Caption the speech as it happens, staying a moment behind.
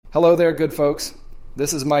Hello there, good folks.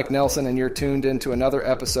 This is Mike Nelson, and you're tuned into another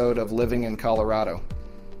episode of Living in Colorado.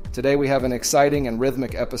 Today we have an exciting and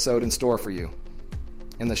rhythmic episode in store for you.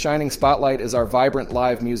 In the shining spotlight is our vibrant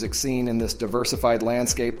live music scene in this diversified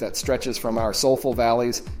landscape that stretches from our soulful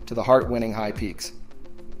valleys to the heart-winning high peaks.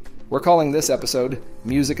 We're calling this episode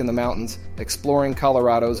Music in the Mountains, exploring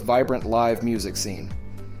Colorado's vibrant live music scene.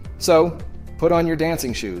 So, put on your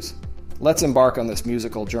dancing shoes. Let's embark on this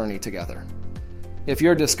musical journey together. If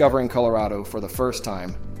you're discovering Colorado for the first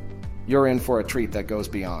time, you're in for a treat that goes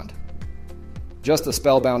beyond just the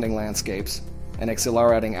spellbinding landscapes and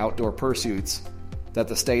exhilarating outdoor pursuits that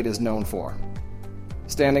the state is known for.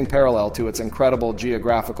 Standing parallel to its incredible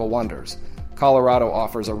geographical wonders, Colorado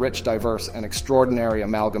offers a rich, diverse, and extraordinary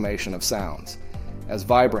amalgamation of sounds, as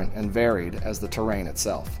vibrant and varied as the terrain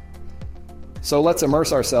itself. So let's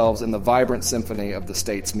immerse ourselves in the vibrant symphony of the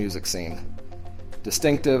state's music scene.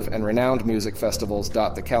 Distinctive and renowned music festivals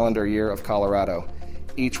dot the calendar year of Colorado,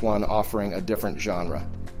 each one offering a different genre,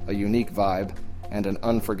 a unique vibe, and an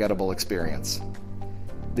unforgettable experience.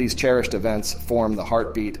 These cherished events form the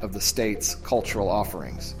heartbeat of the state's cultural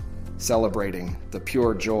offerings, celebrating the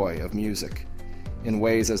pure joy of music in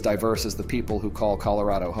ways as diverse as the people who call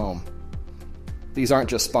Colorado home. These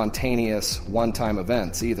aren't just spontaneous, one-time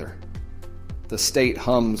events either. The state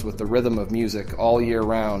hums with the rhythm of music all year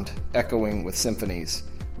round, echoing with symphonies,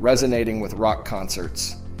 resonating with rock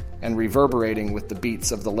concerts, and reverberating with the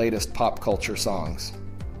beats of the latest pop culture songs.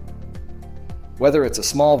 Whether it's a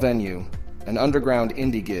small venue, an underground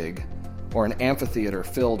indie gig, or an amphitheater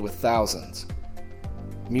filled with thousands,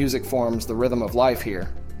 music forms the rhythm of life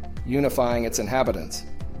here, unifying its inhabitants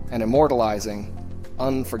and immortalizing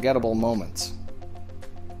unforgettable moments.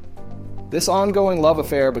 This ongoing love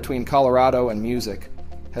affair between Colorado and music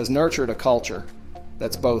has nurtured a culture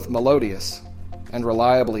that's both melodious and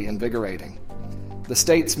reliably invigorating. The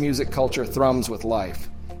state's music culture thrums with life,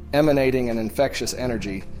 emanating an infectious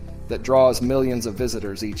energy that draws millions of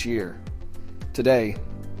visitors each year. Today,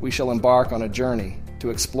 we shall embark on a journey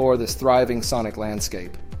to explore this thriving sonic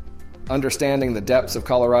landscape, understanding the depths of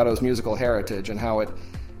Colorado's musical heritage and how it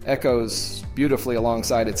echoes beautifully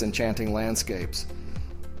alongside its enchanting landscapes.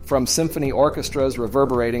 From symphony orchestras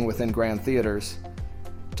reverberating within grand theaters,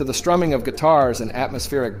 to the strumming of guitars in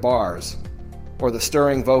atmospheric bars, or the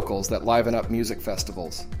stirring vocals that liven up music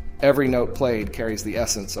festivals, every note played carries the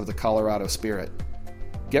essence of the Colorado spirit.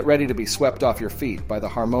 Get ready to be swept off your feet by the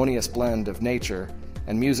harmonious blend of nature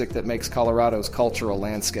and music that makes Colorado's cultural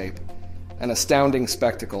landscape an astounding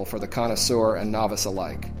spectacle for the connoisseur and novice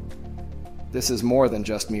alike. This is more than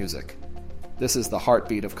just music. This is the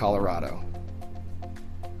heartbeat of Colorado.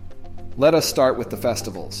 Let us start with the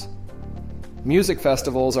festivals. Music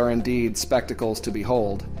festivals are indeed spectacles to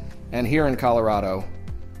behold, and here in Colorado,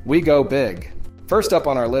 we go big. First up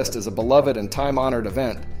on our list is a beloved and time-honored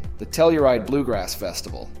event, the Telluride Bluegrass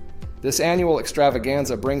Festival. This annual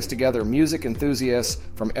extravaganza brings together music enthusiasts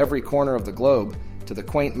from every corner of the globe to the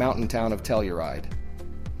quaint mountain town of Telluride.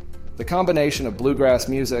 The combination of bluegrass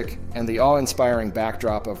music and the awe-inspiring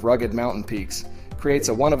backdrop of rugged mountain peaks creates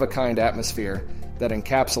a one-of-a-kind atmosphere that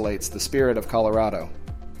encapsulates the spirit of Colorado.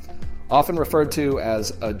 Often referred to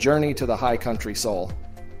as a journey to the high country soul,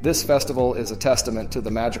 this festival is a testament to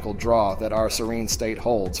the magical draw that our serene state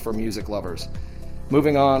holds for music lovers.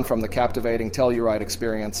 Moving on from the captivating Telluride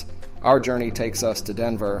experience, our journey takes us to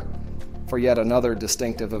Denver for yet another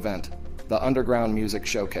distinctive event, the Underground Music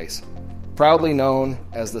Showcase. Proudly known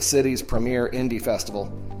as the city's premier indie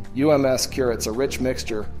festival, UMS curates a rich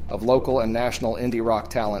mixture of local and national indie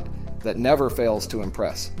rock talent that never fails to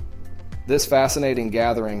impress. This fascinating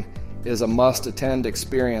gathering is a must-attend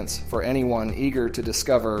experience for anyone eager to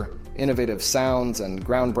discover innovative sounds and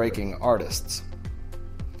groundbreaking artists.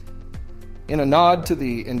 In a nod to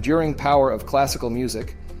the enduring power of classical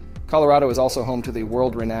music, Colorado is also home to the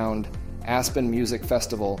world-renowned Aspen Music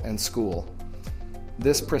Festival and School.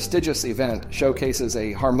 This prestigious event showcases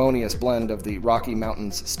a harmonious blend of the Rocky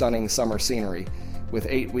Mountains' stunning summer scenery with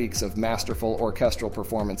 8 weeks of masterful orchestral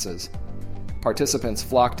performances. Participants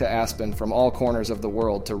flock to Aspen from all corners of the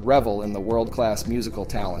world to revel in the world-class musical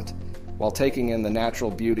talent while taking in the natural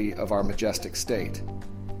beauty of our majestic state.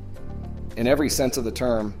 In every sense of the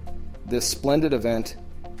term, this splendid event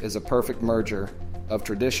is a perfect merger of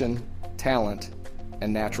tradition, talent,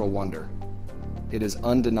 and natural wonder. It is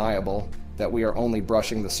undeniable that we are only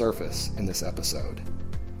brushing the surface in this episode.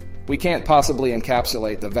 We can't possibly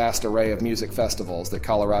encapsulate the vast array of music festivals that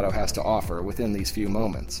Colorado has to offer within these few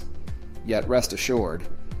moments. Yet rest assured,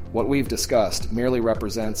 what we've discussed merely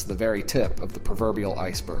represents the very tip of the proverbial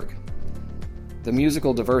iceberg. The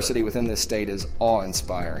musical diversity within this state is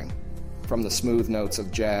awe-inspiring. from the smooth notes of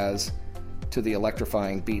jazz to the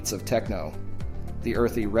electrifying beats of techno, the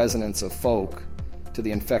earthy resonance of folk to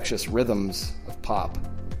the infectious rhythms of pop.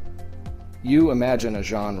 You imagine a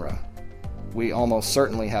genre. We almost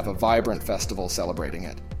certainly have a vibrant festival celebrating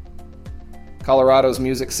it. Colorado's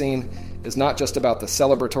music scene is not just about the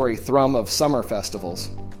celebratory thrum of summer festivals.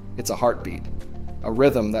 It's a heartbeat, a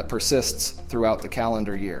rhythm that persists throughout the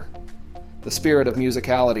calendar year. The spirit of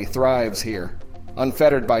musicality thrives here,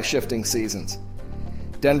 unfettered by shifting seasons.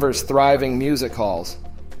 Denver's thriving music halls,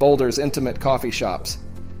 Boulder's intimate coffee shops,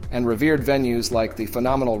 and revered venues like the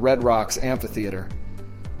phenomenal Red Rocks Amphitheater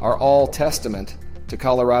are all testament to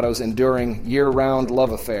Colorado's enduring year-round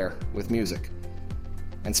love affair with music.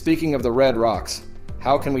 And speaking of the Red Rocks,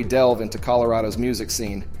 how can we delve into Colorado's music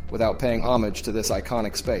scene without paying homage to this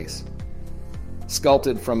iconic space?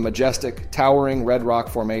 Sculpted from majestic, towering red rock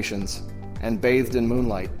formations and bathed in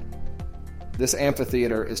moonlight, this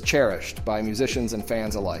amphitheater is cherished by musicians and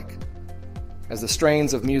fans alike. As the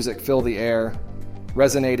strains of music fill the air,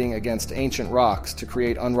 resonating against ancient rocks to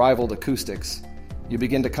create unrivaled acoustics, you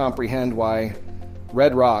begin to comprehend why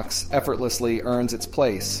Red Rocks effortlessly earns its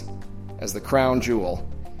place as the crown jewel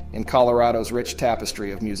in Colorado's rich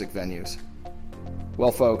tapestry of music venues.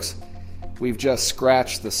 Well, folks, we've just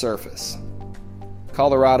scratched the surface.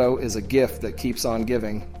 Colorado is a gift that keeps on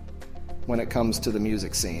giving when it comes to the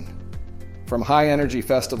music scene. From high-energy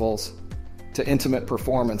festivals to intimate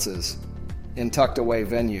performances in tucked-away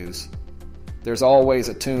venues, there's always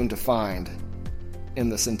a tune to find in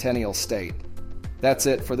the Centennial State. That's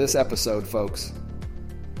it for this episode, folks.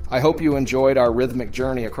 I hope you enjoyed our rhythmic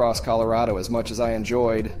journey across Colorado as much as I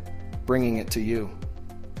enjoyed bringing it to you.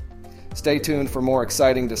 Stay tuned for more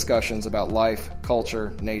exciting discussions about life,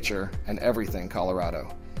 culture, nature, and everything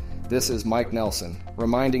Colorado. This is Mike Nelson,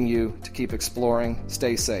 reminding you to keep exploring,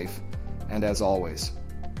 stay safe, and as always,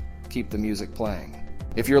 keep the music playing.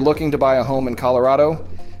 If you're looking to buy a home in Colorado,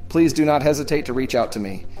 please do not hesitate to reach out to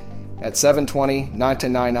me at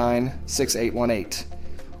 720-999-6818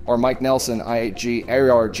 or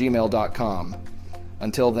MikeNelson@gmail.com.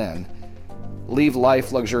 Until then, live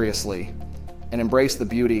life luxuriously and embrace the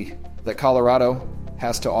beauty that Colorado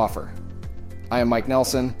has to offer. I am Mike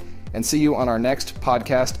Nelson, and see you on our next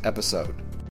podcast episode.